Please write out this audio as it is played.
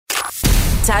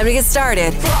Time to get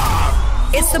started.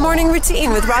 It's the morning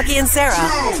routine with Rocki and Sarah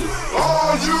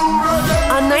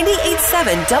on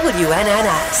 98.7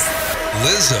 WNNS.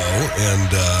 Lizzo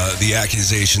and the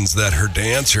accusations that her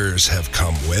dancers have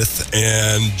come with.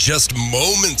 And just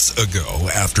moments ago,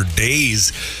 after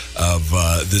days of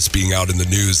this being out in the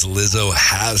news, Lizzo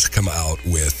has come out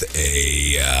with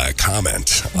a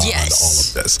comment on all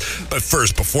of this. But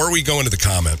first, before we go into the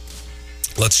comment,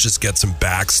 let's just get some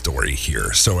backstory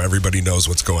here so everybody knows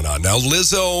what's going on. Now,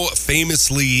 Lizzo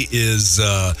famously is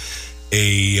a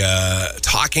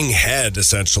talking head,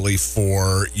 essentially,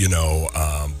 for,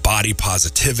 body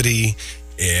positivity.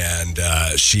 And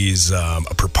she's a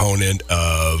proponent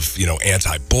of,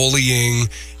 anti-bullying.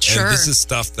 Sure. And this is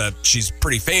stuff that she's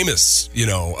pretty famous,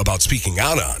 about speaking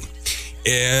out on.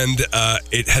 And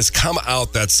it has come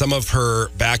out that some of her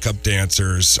backup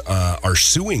dancers are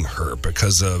suing her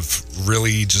because of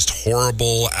really just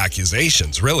horrible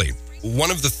accusations, really. One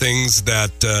of the things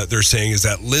that they're saying is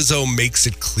that Lizzo makes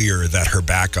it clear that her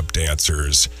backup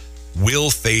dancers will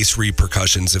face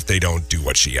repercussions if they don't do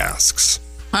what she asks.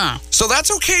 Huh. So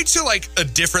that's okay to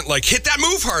hit that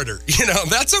move harder.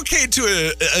 That's okay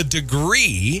to a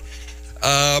degree.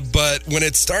 But when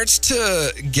it starts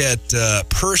to get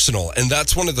personal, and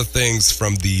that's one of the things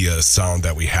from the sound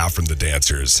that we have from the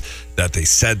dancers that they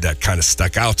said that kind of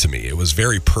stuck out to me. It was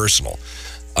very personal.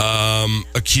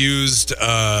 Accused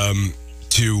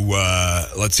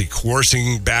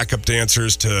coercing backup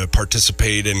dancers to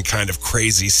participate in kind of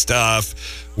crazy stuff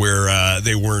where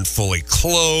they weren't fully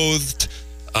clothed.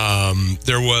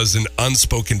 There was an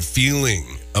unspoken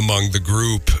feeling among the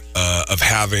group of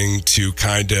having to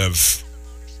kind of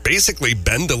basically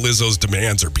bend to Lizzo's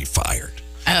demands or be fired.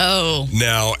 Oh.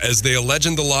 Now, as they allege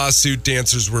in the lawsuit,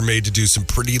 dancers were made to do some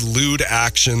pretty lewd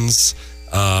actions.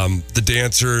 The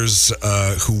dancers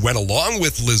who went along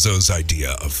with Lizzo's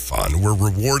idea of fun were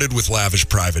rewarded with lavish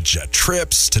private jet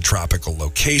trips to tropical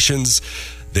locations.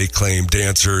 They claim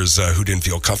dancers who didn't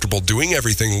feel comfortable doing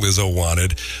everything Lizzo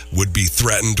wanted would be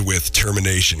threatened with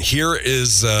termination. Here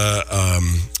is a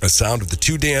sound of the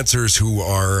two dancers who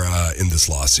are in this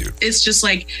lawsuit. It's just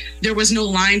like there was no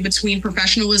line between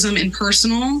professionalism and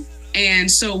personal. And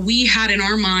so we had in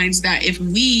our minds that if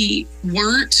we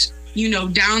weren't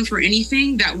down for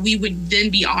anything, that we would then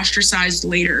be ostracized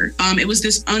later. It was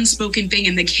this unspoken thing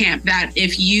in the camp that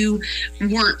if you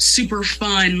weren't super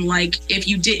fun, like if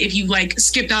you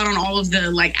skipped out on all of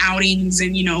the outings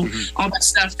and, all that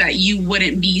stuff, that you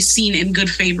wouldn't be seen in good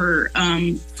favor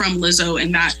from Lizzo,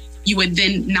 and that you would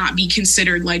then not be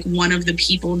considered one of the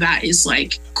people that is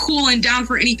cool and down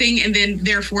for anything, and then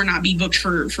therefore not be booked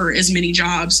for as many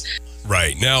jobs.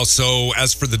 Right. Now, so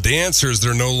as for the dancers,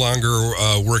 they're no longer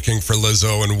working for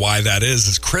Lizzo, and why that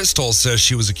is Crystal says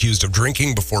she was accused of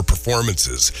drinking before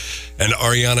performances, and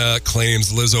Ariana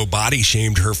claims Lizzo body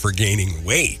shamed her for gaining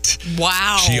weight.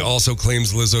 Wow. She also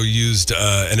claims Lizzo used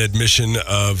an admission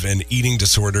of an eating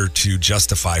disorder to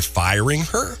justify firing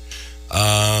her.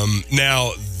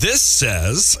 Now, this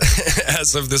says,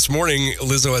 as of this morning,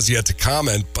 Lizzo has yet to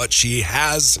comment, but she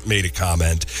has made a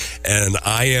comment, and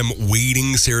I am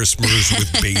waiting, Sarah Smurs,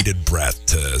 with bated breath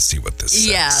to see what this says.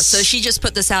 Yeah, so she just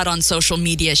put this out on social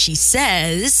media. She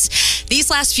says,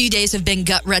 "These last few days have been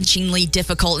gut-wrenchingly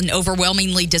difficult and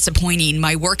overwhelmingly disappointing.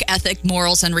 My work ethic,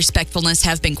 morals, and respectfulness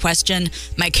have been questioned.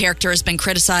 My character has been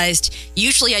criticized.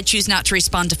 Usually I choose not to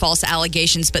respond to false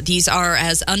allegations, but these are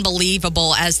as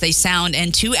unbelievable as they sound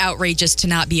and too outrageous to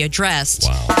not be addressed."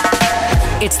 Wow.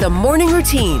 It's the morning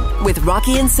routine with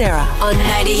Rocki and Sarah on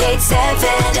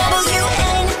 98.7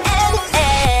 WNNS.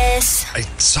 I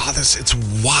saw this. It's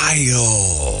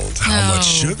wild how much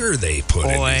sugar they put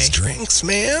in these drinks,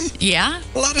 man. Yeah?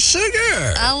 A lot of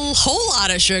sugar. A whole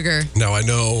lot of sugar. Now, I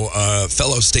know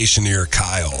fellow stationeer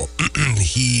Kyle,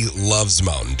 he loves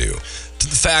Mountain Dew. To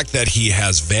the fact that he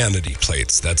has vanity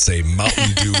plates that say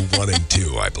Mountain Dew 1 and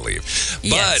 2, I believe.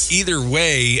 Yes. But either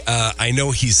way, I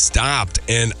know he's stopped,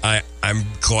 and I'm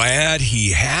glad he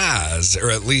has,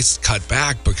 or at least cut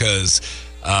back, because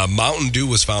Mountain Dew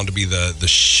was found to be the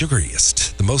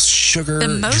sugariest, the most sugar The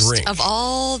most drink of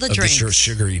all the of drinks. the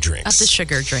sugary drinks. Of the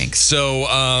sugar drinks. So,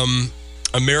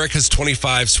 America's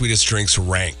 25 sweetest drinks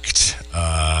ranked.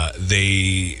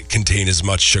 They contain as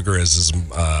much sugar as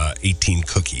 18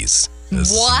 cookies.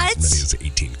 What? As many as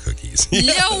 18 cookies.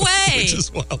 No way. Which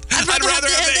is wild. I'd rather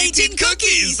have the 18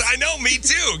 cookies. I know, me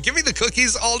too. Give me the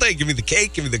cookies all day. Give me the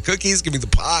cake. Give me the cookies. Give me the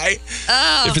pie.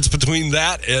 Oh. If it's between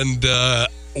that and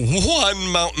one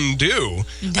Mountain Dew.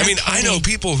 No I mean, kidding. I know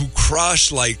people who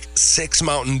crush like 6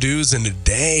 Mountain Dews in a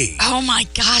day. Oh my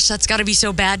gosh, that's got to be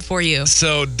so bad for you.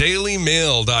 So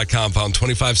dailymail.com found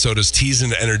 25 sodas, teas,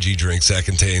 and energy drinks that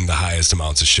contain the highest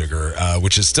amounts of sugar,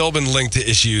 which has still been linked to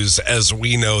issues, as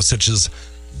we know, such as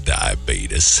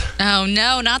diabetes. Oh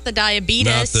no, not the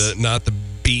diabetes. Not the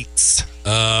beets.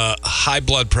 High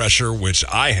blood pressure, which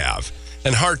I have,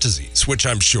 and heart disease, which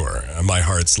I'm sure my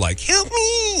heart's like, help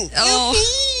me. Help me.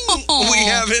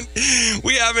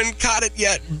 We haven't caught it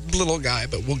yet, little guy,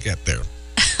 but we'll get there.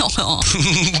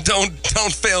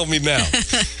 Don't fail me now.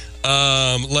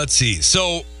 Let's see.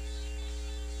 So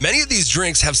many of these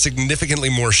drinks have significantly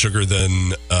more sugar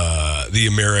than the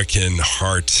American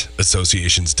Heart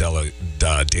Association's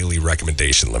daily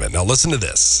recommendation limit. Now listen to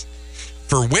this.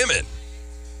 For women,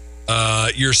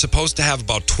 you're supposed to have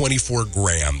about 24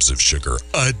 grams of sugar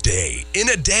a day. In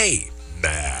a day,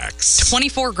 max.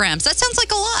 24 grams. That sounds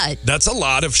like a lot. That's a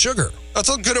lot of sugar. That's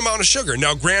a good amount of sugar.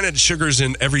 Now, granted, sugar's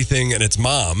in everything and it's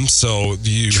mom, so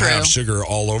you have sugar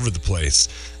all over the place.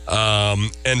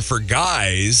 And for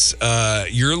guys,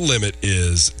 your limit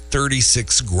is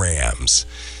 36 grams.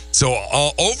 So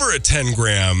over a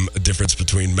 10-gram difference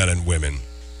between men and women.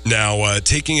 Now,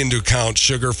 taking into account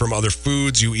sugar from other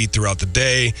foods you eat throughout the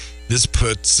day, this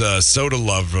puts soda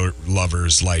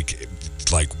lovers like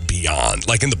beyond,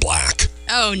 like in the black.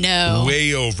 Oh, no.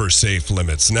 Way over safe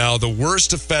limits. Now, the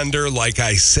worst offender, like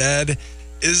I said,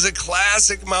 is a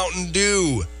classic Mountain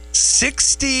Dew.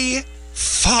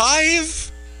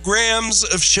 65 grams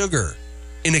of sugar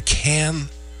in a can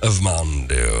of Mountain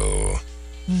Dew.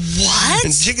 What?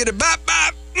 And jiggity bop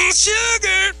bop,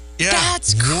 sugar. Yeah.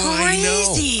 That's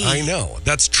crazy. I know.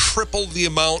 That's triple the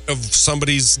amount of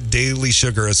somebody's daily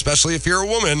sugar, especially if you're a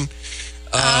woman.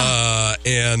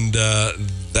 And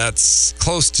that's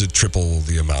close to triple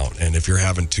the amount. And if you're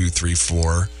having 2, 3,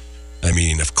 4, I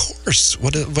mean, of course,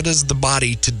 what is the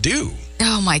body to do?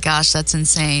 Oh my gosh, that's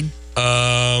insane.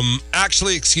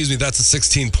 Actually, excuse me, that's a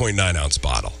 16.9 ounce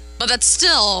bottle. But that's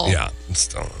still. Yeah, it's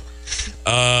still.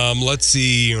 Let's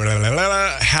see.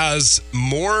 Has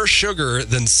more sugar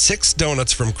than 6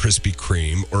 donuts from Krispy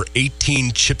Kreme or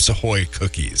 18 Chips Ahoy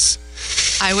cookies.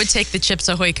 I would take the Chips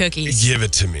Ahoy cookies. Give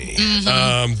it to me.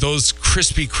 Mm-hmm. Those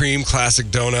Krispy Kreme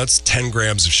classic donuts, 10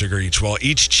 grams of sugar each. Well,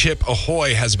 each Chip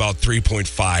Ahoy has about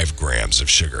 3.5 grams of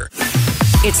sugar.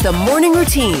 It's the morning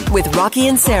routine with Rocki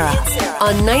and Sarah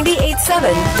on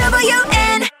 98.7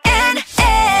 WNNS.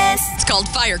 It's called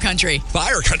Fire Country.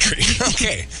 Fire Country.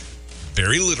 Okay.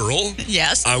 Very literal.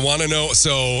 Yes. I want to know,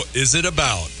 so is it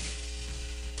about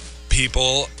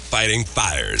people fighting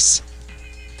fires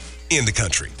in the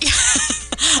country?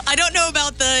 I don't know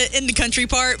about the in the country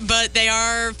part, but they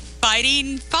are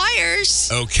fighting fires.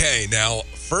 Okay, now,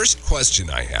 first question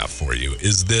I have for you,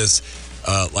 is this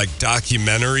like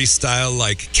documentary style,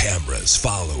 like cameras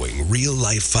following real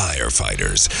life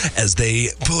firefighters as they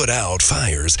put out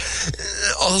fires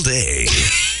all day?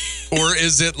 Or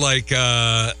is it like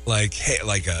a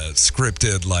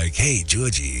scripted, like, hey,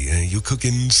 Georgie, you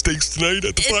cooking steaks tonight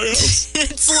at the firehouse?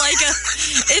 It's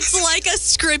like a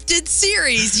scripted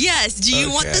series. Yes. Do you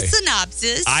want the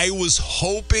synopsis? I was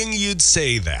hoping you'd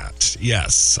say that.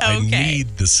 Yes. Okay. I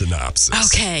need the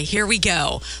synopsis. Okay, here we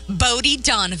go. Bodie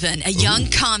Donovan, a young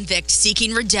convict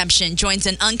seeking redemption, joins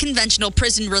an unconventional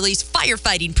prison release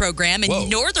firefighting program in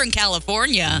Northern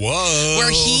California. Whoa. Where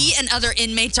he and other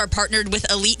inmates are partnered with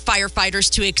elite firefighters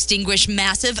to extinguish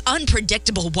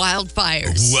unpredictable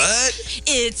wildfires. What?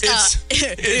 It's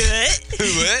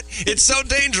It's so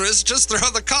dangerous. Just throw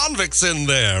the convicts in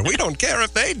there. We don't care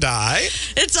if they die.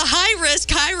 It's a high-risk,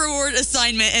 high-reward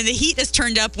assignment, and the heat is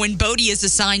turned up when Bodie is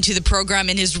assigned to the program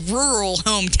in his rural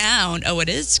hometown. Oh, it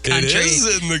is country. It is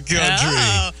in the country.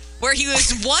 Oh, where he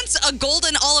was once a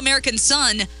golden All-American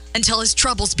son until his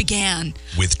troubles began.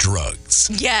 With drugs.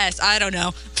 Yes, I don't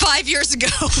know. 5 years ago,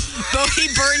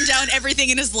 Bodie burned down everything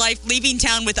in his life, leaving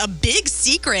town with a big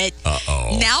secret.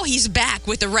 Uh-oh. Now he's back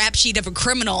with the rap sheet of a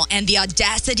criminal and the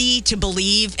audacity to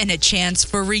believe in a chance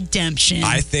for redemption.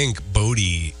 I think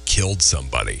Bodie killed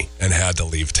somebody and had to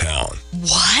leave town.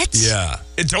 What? Yeah.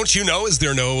 And don't you know? Is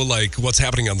there no, like, what's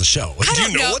happening on the show? Do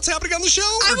you know what's happening on the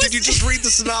show? Or did you just read the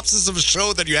synopsis of a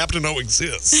show that you happen to know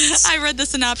exists? I read the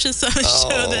synopsis of a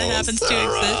show that happens to exist.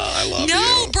 I love you.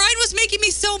 No, Brian was making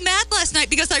me so mad last night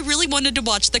because I really wanted to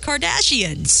watch The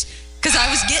Kardashians. Because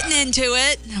I was getting into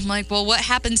it. I'm like, well, what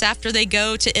happens after they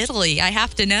go to Italy? I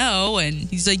have to know. And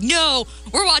he's like, no,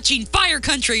 we're watching Fire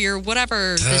Country or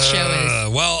whatever the show is.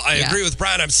 Well, I agree with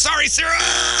Brian. I'm sorry, Sarah.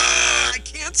 I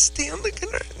can't stand the...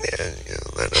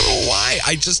 I don't know why.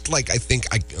 I just, like, I think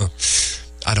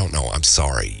I don't know. I'm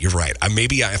sorry. You're right.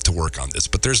 Maybe I have to work on this,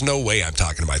 but there's no way I'm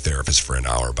talking to my therapist for an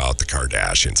hour about the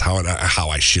Kardashians, how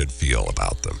I should feel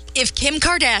about them. If Kim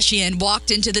Kardashian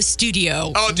walked into the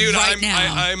studio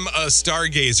I'm a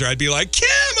stargazer. I'd be like, Kim,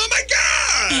 oh my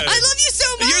God. I love you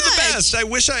so much. You're the best. I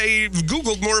wish I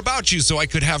Googled more about you so I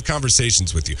could have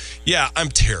conversations with you. Yeah, I'm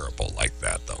terrible like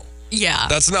that, though. Yeah.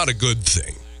 That's not a good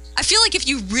thing. I feel like if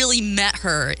you really met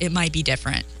her, it might be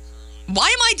different. Why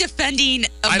am I defending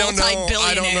a multi-billionaire?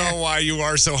 I don't know why you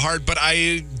are so hard, but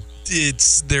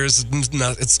it's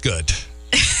good.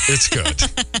 It's good.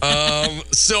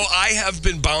 So I have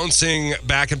been bouncing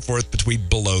back and forth between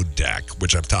Below Deck,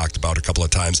 which I've talked about a couple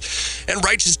of times, and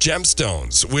Righteous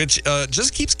Gemstones, which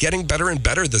just keeps getting better and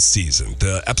better this season.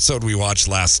 The episode we watched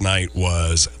last night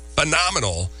was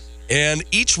phenomenal, and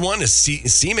each one is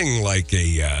seeming like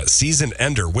a season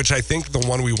ender, which I think the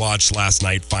one we watched last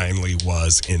night finally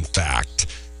was, in fact,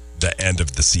 the end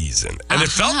of the season. And it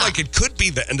felt like it could be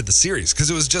the end of the series because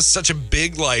it was just such a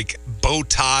big bow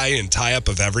tie and tie up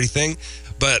of everything.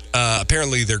 But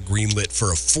apparently they're greenlit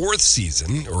for a fourth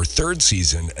season or third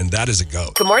season, and that is a go.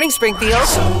 Good morning, Springfield.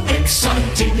 So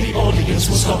exciting, the audience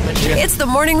will stop and cheer. It's the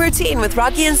morning routine with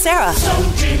Rocki and Sarah So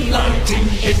delighting,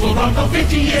 it will run for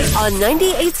 50 years. on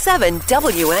 98.7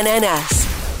 WNNS.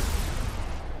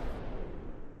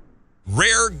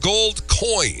 Rare gold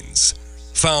coins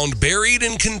found buried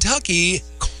in Kentucky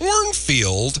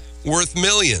cornfield worth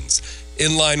millions,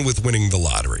 in line with winning the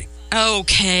lottery.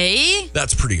 Okay.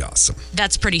 That's pretty awesome.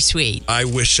 That's pretty sweet. I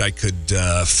wish I could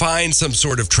find some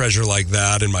sort of treasure like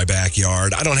that in my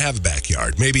backyard. I don't have a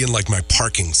backyard. Maybe in my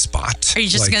parking spot. Are you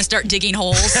just going to start digging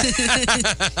holes?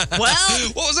 Well,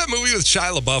 what was that movie with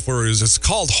Shia LaBeouf where it was just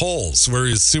called Holes, where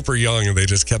he was super young and they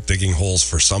just kept digging holes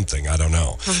for something? I don't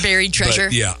know. For buried treasure?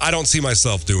 But yeah, I don't see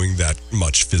myself doing that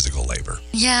much physical labor.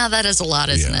 Yeah, that is a lot,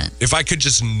 isn't it? If I could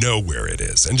just know where it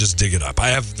is and just dig it up. I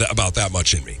have about that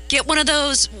much in me. Get one of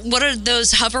those, what are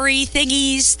those hovery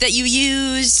thingies that you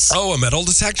use? Oh, a metal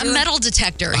detector? A metal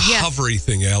detector, A hovery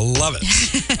thing. I love it.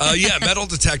 Yeah, metal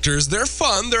detectors. They're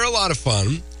fun. They're a lot of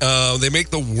fun. They make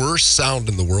the worst sound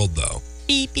in the world, though.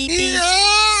 Beep, beep, beep.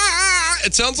 Yeah!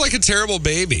 It sounds like a terrible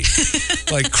baby.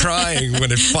 Crying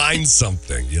when it finds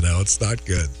something. It's not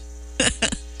good.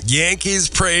 Yankees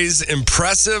praise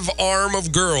impressive arm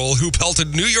of girl who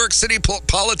pelted New York City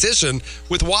politician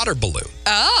with water balloon.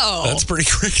 Oh. That's pretty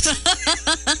great.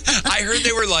 I heard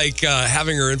they were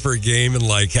having her in for a game and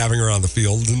having her on the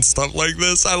field and stuff like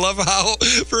this. I love how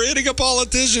for hitting a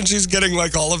politician, she's getting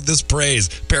all of this praise.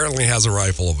 Apparently has a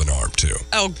rifle of an arm too.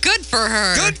 Oh, good for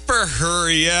her. Good for her,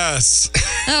 yes.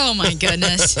 Oh my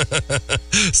goodness.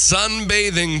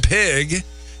 Sunbathing pig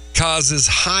causes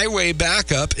highway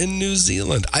backup in New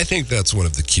Zealand. I think that's one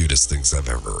of the cutest things I've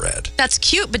ever read. That's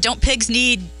cute, but don't pigs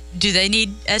do they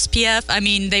need SPF? I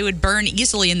mean, they would burn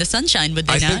easily in the sunshine, would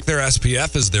they not? I think their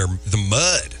SPF is the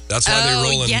mud. That's why they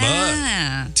roll in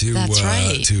mud. That's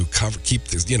right.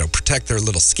 To protect their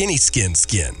little skinny skin.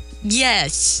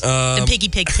 Yes, the piggy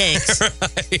pig pigs.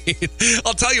 Right.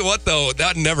 I'll tell you what, though,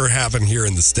 that never happened here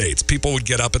in the States. People would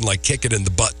get up and kick it in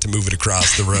the butt to move it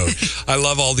across the road. I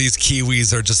love all these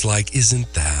Kiwis are just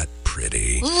isn't that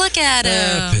pretty? Look at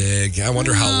him. Pig. I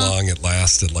wonder how long it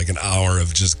lasted, an hour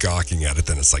of just gawking at it.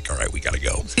 Then it's all right, we got to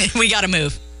go. We got to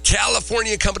move.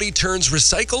 California company turns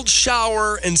recycled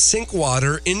shower and sink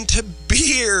water into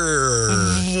beer.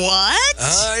 What?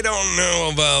 I don't know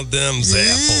about them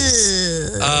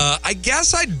apples. I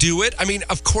guess I'd do it. I mean,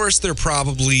 of course, they're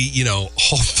probably,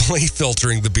 hopefully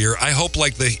filtering the beer. I hope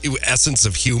the essence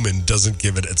of human doesn't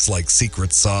give it its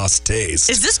secret sauce taste.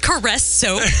 Is this Caress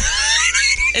soap?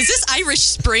 Is this Irish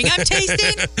Spring I'm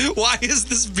tasting? Why is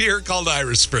this beer called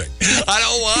Irish Spring? I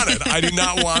don't want it. I do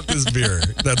not want this beer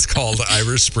that's called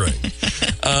Irish Spring.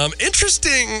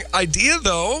 Interesting idea,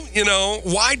 though.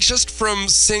 Why just from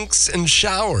sinks and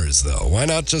showers, though? Why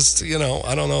not just, I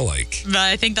don't know,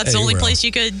 I think that's the only place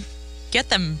you could get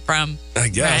them from. I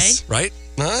guess, right?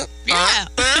 Yeah.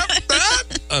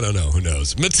 I don't know. Who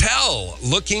knows? Mattel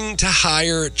looking to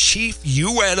hire chief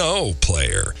UNO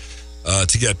player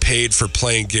to get paid for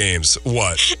playing games.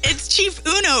 What? It's Chief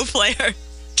Uno player.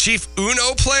 Chief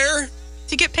Uno player?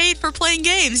 To get paid for playing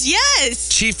games, yes.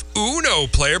 Chief Uno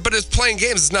player, but it's playing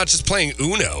games. It's not just playing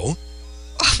Uno.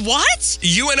 What?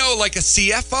 UNO, like a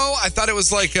CFO? I thought it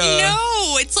was like a...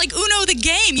 No, it's like Uno the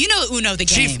game. You know Uno the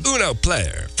game. Chief Uno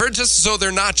player. For just so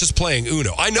they're not just playing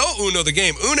Uno. I know Uno the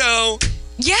game. Uno.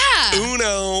 Yeah.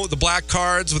 Uno, the black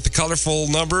cards with the colorful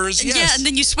numbers. Yes. Yeah, and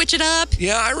then you switch it up.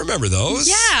 Yeah, I remember those.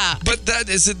 Yeah. But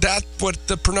isn't that what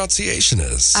the pronunciation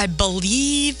is? I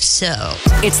believe so.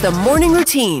 It's the morning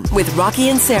routine with Rocki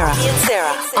and Sarah.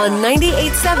 On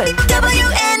 98.7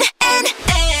 WNNS.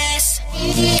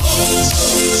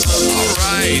 All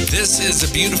right, this is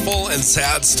a beautiful and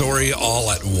sad story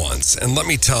all at once. And let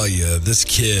me tell you, this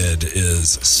kid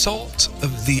is salt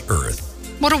of the earth.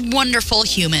 What a wonderful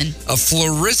human. A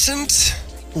fluorescent,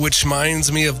 which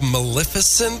reminds me of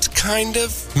Maleficent, kind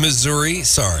of. Missouri.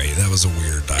 Sorry, that was a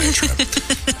weird diatribe.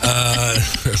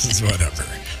 Whatever.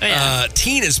 Yeah.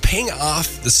 Teen is paying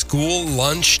off the school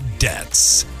lunch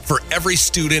debts for every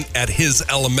student at his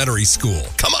elementary school.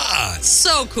 Come on.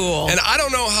 So cool. And I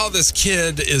don't know how this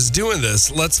kid is doing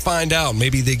this. Let's find out.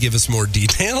 Maybe they give us more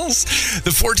details. The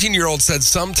 14-year-old said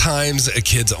sometimes a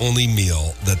kid's only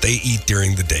meal that they eat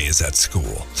during the day is at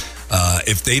school.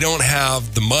 If they don't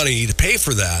have the money to pay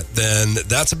for that, then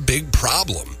that's a big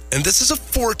problem. And this is a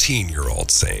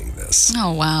 14-year-old saying this.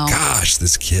 Oh, wow. Gosh,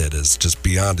 this kid is just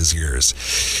beyond his years.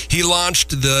 He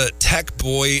launched the Tech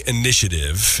Boy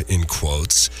Initiative, in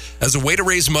quotes, as a way to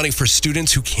raise money for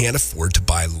students who can't afford to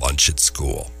buy lunch at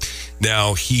school.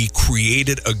 Now, he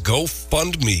created a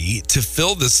GoFundMe to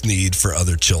fill this need for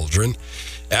other children.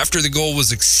 After the goal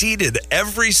was exceeded,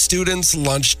 every student's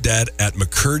lunch debt at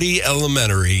McCurdy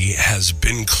Elementary has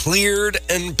been cleared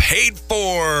and paid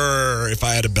for. If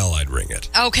I had a bell, I'd ring it.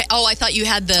 Okay. Oh, I thought you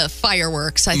had the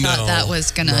fireworks. I thought that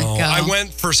was going to go. I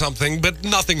went for something, but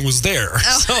nothing was there.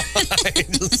 Oh. So I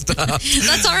just stopped.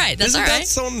 That's all right. Isn't that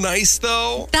so nice,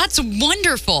 though? That's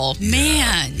wonderful.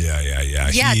 Man. Yeah.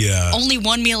 Yeah, only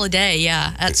one meal a day,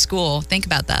 at school. Think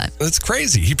about that. That's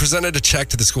crazy. He presented a check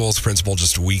to the school's principal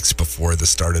just weeks before the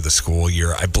start of the school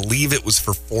year. I believe it was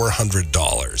for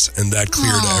 $400, and that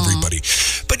cleared everybody.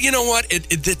 But you know what?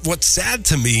 What's sad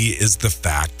to me is the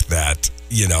fact that,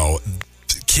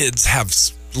 kids have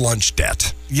lunch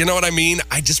debt. You know what I mean?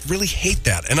 I just really hate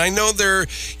that. And I know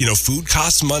food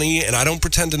costs money, and I don't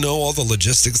pretend to know all the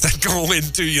logistics that go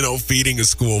into, feeding a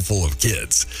school full of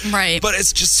kids. Right. But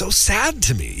it's just so sad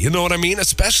to me. You know what I mean?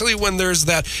 Especially when there's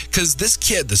that, because this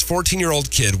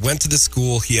 14-year-old kid went to the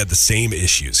school. He had the same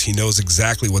issues. He knows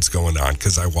exactly what's going on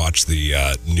because I watched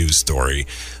the news story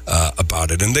about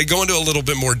it. And they go into a little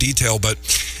bit more detail, but,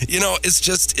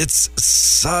 it's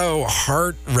so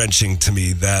heart-wrenching to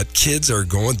me that kids are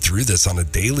going through this on a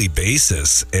daily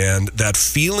basis, and that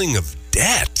feeling of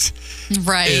debt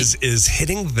is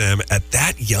hitting them at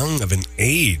that young of an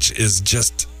age is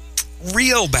just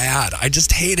real bad. I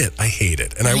just hate it. I hate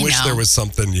it. And I wish there was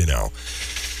something,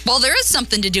 Well, there is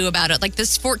something to do about it. Like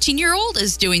this 14-year-old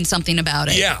is doing something about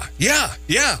it. Yeah.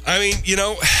 I mean,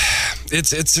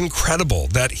 it's incredible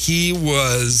that he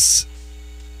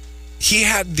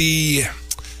had the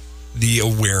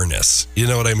awareness, you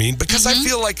know what I mean? Because I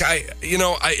feel like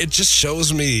it just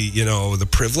shows me, the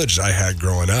privilege I had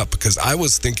growing up, because I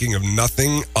was thinking of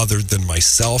nothing other than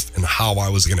myself and how I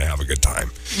was going to have a good time.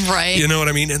 Right. You know what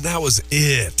I mean? And that was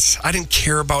it. I didn't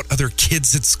care about other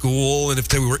kids at school and if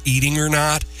they were eating or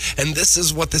not. And this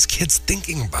is what this kid's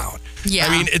thinking about. Yeah. I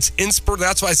mean,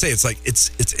 that's why I say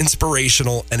it's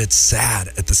inspirational and it's sad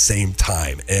at the same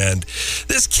time. And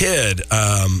this kid,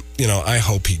 I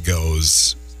hope he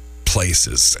goes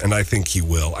places, and I think he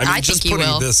will. I mean, just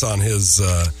putting this on his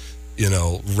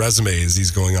resume as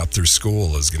he's going up through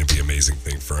school is going to be an amazing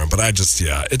thing for him. But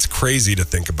it's crazy to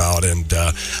think about, and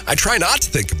I try not to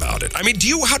think about it. I mean,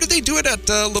 how do they do it at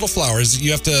Little Flowers?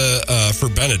 You have to, for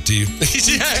Bennett, do you?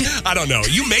 I don't know.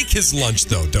 You make his lunch,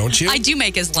 though, don't you? I do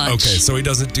make his lunch. Okay, so he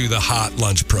doesn't do the hot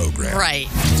lunch program. Right.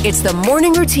 It's the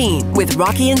morning routine with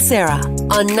Rocki and Sarah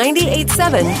on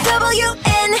 98.7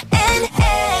 WNNS.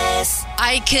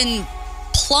 I can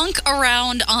plunk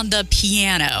around on the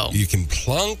piano. You can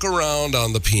plunk around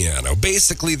on the piano.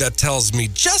 Basically, that tells me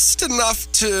just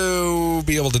enough to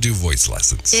be able to do voice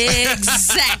lessons.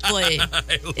 Exactly.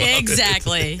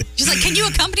 Exactly. She's like, can you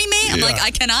accompany me? I'm like,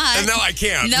 I cannot. No, I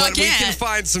can't. No, but I can't. We can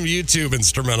find some YouTube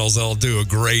instrumentals that'll do a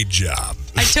great job.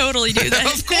 I totally do that.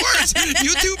 Of course.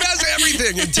 YouTube has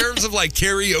everything in terms of like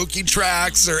karaoke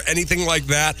tracks or anything like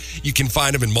that. You can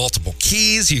find them in multiple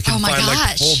keys. You can find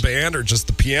like the full band or just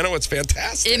the piano. It's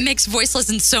fantastic. It makes voice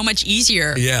lessons so much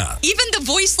easier. Yeah. Even the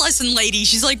voice lesson lady,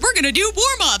 she's like, we're going to do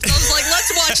warm-ups. I was like,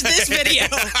 let's watch this video.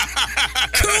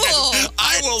 Cool.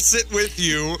 I will sit with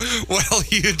you while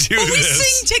you do We this.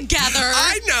 sing together.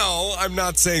 I know. I'm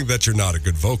not saying that you're not a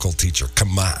good vocal teacher.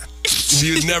 Come on.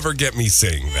 You'd never get me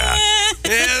saying that.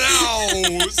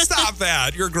 Stop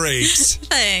that. You're great.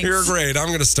 Thanks. You're great. I'm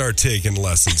going to start taking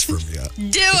lessons from you.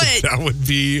 Do it. That would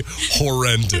be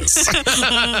horrendous.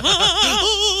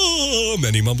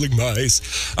 Many mumbling mice.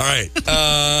 All right.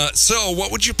 So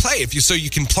what would you play so you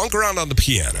can plunk around on the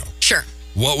piano? Sure.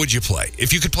 What would you play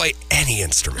if you could play any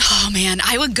instrument? Oh, man,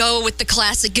 I would go with the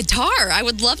classic guitar. I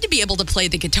would love to be able to play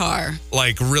the guitar.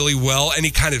 Like really well?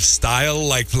 Any kind of style?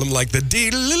 Like the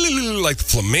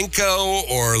flamenco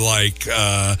or like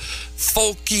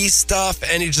folky stuff?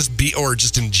 Or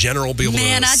just in general be able to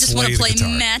Man, I just want to play guitar?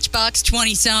 Matchbox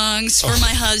 20 songs for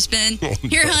my husband.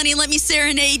 Here, honey, let me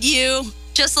serenade you.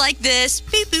 Just like this.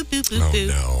 Boop, boop, boop, boop, boop.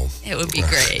 No. It would be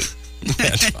great.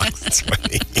 Matchbox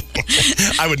 20.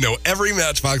 I would know every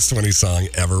Matchbox 20 song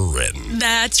ever written.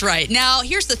 That's right. Now,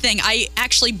 here's the thing. I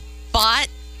actually bought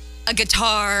a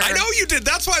guitar. I know you did.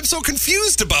 That's why I'm so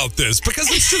confused about this,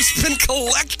 because it's just been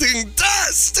collecting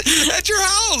dust at your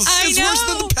house. It's worse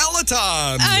than the Peloton.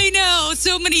 I know.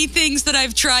 So many things that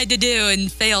I've tried to do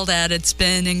and failed at. It's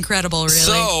been incredible, really.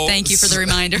 So, thank you for the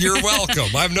reminder. You're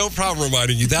welcome. I have no problem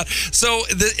reminding you that. So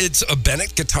it's a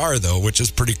Bennett guitar, though, which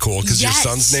is pretty cool because your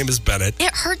son's name is Bennett.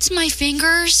 It hurts my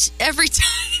fingers every time.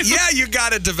 Yeah, you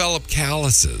got to develop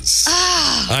calluses.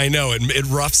 I know. It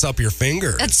roughs up your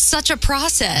fingers. That's such a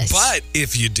process. But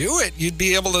if you do it, you'd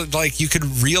be able to, you could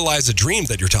realize a dream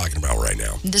that you're talking about right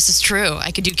now. This is true.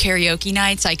 I could do karaoke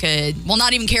nights.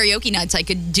 Not even karaoke nights. I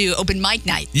could do open mic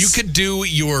nights. You could do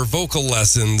your vocal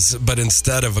lessons, but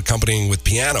instead of accompanying with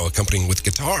piano, accompanying with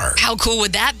guitar. How cool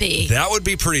would that be? That would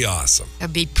be pretty awesome.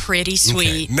 That'd be pretty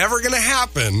sweet. Okay. Never going to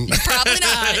happen. Probably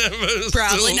not.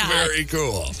 Probably not. Very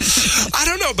cool. I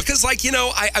don't know, because,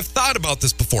 I've thought about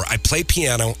this before. I play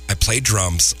piano, I play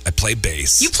drums, I play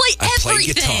bass. You play everything. I play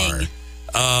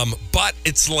guitar. But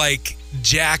it's like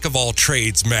jack of all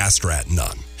trades, master at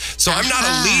none. So I'm not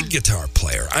a lead guitar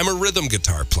player. I'm a rhythm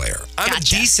guitar player. I'm a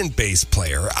decent bass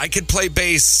player. I could play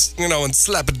bass, and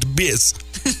slap it to bass.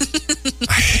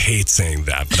 I hate saying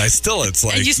that, but it's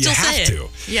like, you have to.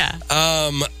 Yeah.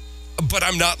 But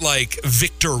I'm not like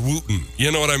Victor Wooten.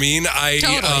 You know what I mean? I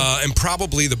am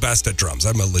probably the best at drums.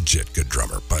 I'm a legit good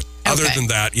drummer. But other than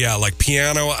that, like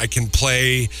piano, I can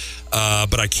play,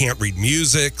 but I can't read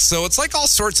music. So it's like all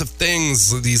sorts of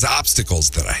things, these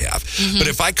obstacles that I have. Mm-hmm. But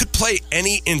if I could play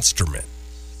any instrument,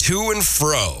 to and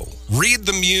fro, read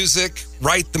the music,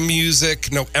 write the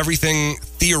music, know everything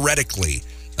theoretically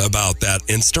about that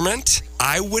instrument,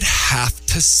 I would have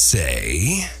to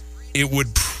say it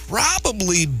would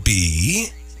probably be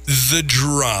the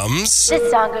drums.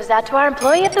 This song goes out to our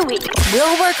employee of the week.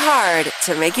 We'll work hard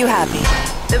to make you happy.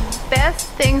 The best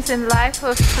things in life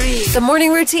are free. The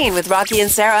Morning Routine with Rocki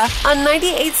and Sarah on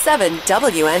 98.7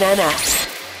 WNNX.